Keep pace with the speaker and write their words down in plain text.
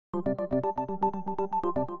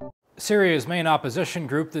Syria's main opposition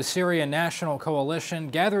group, the Syrian National Coalition,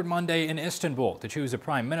 gathered Monday in Istanbul to choose a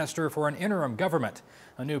prime minister for an interim government,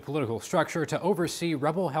 a new political structure to oversee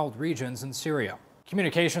rebel-held regions in Syria.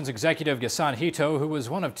 Communications executive Ghassan Hitto, who was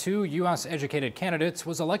one of two U.S.-educated candidates,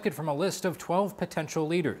 was elected from a list of 12 potential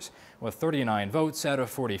leaders, with 39 votes out of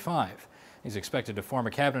 45. He's expected to form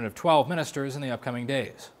a cabinet of 12 ministers in the upcoming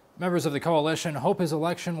days. Members of the coalition hope his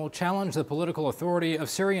election will challenge the political authority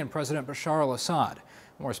of Syrian President Bashar al-Assad.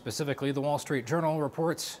 More specifically, the Wall Street Journal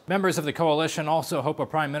reports members of the coalition also hope a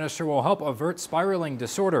prime minister will help avert spiraling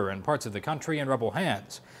disorder in parts of the country in rebel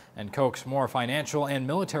hands and coax more financial and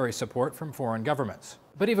military support from foreign governments.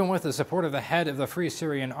 But even with the support of the head of the Free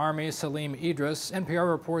Syrian Army, Salim Idris, NPR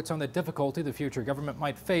reports on the difficulty the future government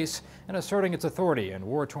might face in asserting its authority in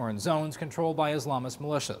war-torn zones controlled by Islamist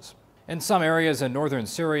militias. In some areas in northern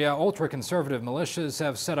Syria, ultra-conservative militias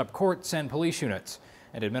have set up courts and police units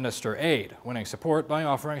and administer aid, winning support by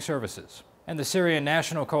offering services. And the Syrian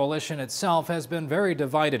National Coalition itself has been very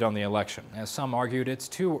divided on the election, as some argued it's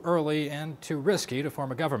too early and too risky to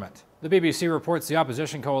form a government. The BBC reports the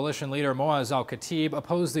opposition coalition leader Moaz al-Khatib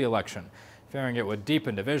opposed the election, fearing it would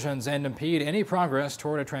deepen divisions and impede any progress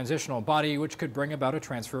toward a transitional body which could bring about a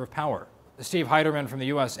transfer of power. Steve Heiderman from the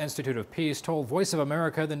U.S. Institute of Peace told Voice of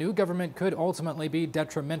America the new government could ultimately be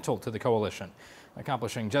detrimental to the coalition,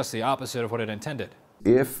 accomplishing just the opposite of what it intended.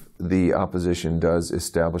 If the opposition does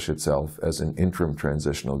establish itself as an interim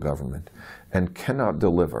transitional government and cannot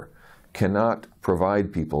deliver, cannot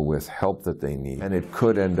provide people with help that they need, and it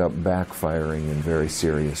could end up backfiring in very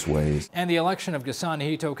serious ways. And the election of Ghassan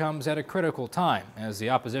Hitto comes at a critical time, as the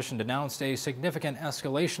opposition denounced a significant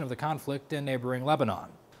escalation of the conflict in neighboring Lebanon.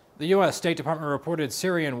 The U.S. State Department reported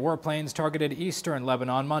Syrian warplanes targeted eastern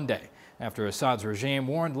Lebanon Monday, after Assad's regime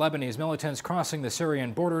warned Lebanese militants crossing the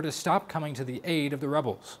Syrian border to stop coming to the aid of the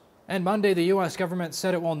rebels. And Monday, the U.S. government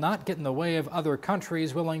said it will not get in the way of other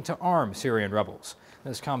countries willing to arm Syrian rebels.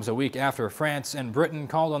 This comes a week after France and Britain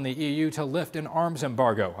called on the EU to lift an arms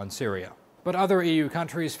embargo on Syria. But other EU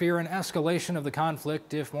countries fear an escalation of the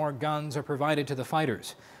conflict if more guns are provided to the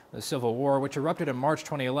fighters. The civil war, which erupted in March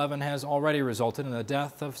 2011, has already resulted in the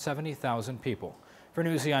death of 70,000 people. For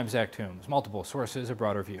Newsy, I'm Zach Toombs. Multiple sources, a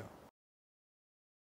broader view.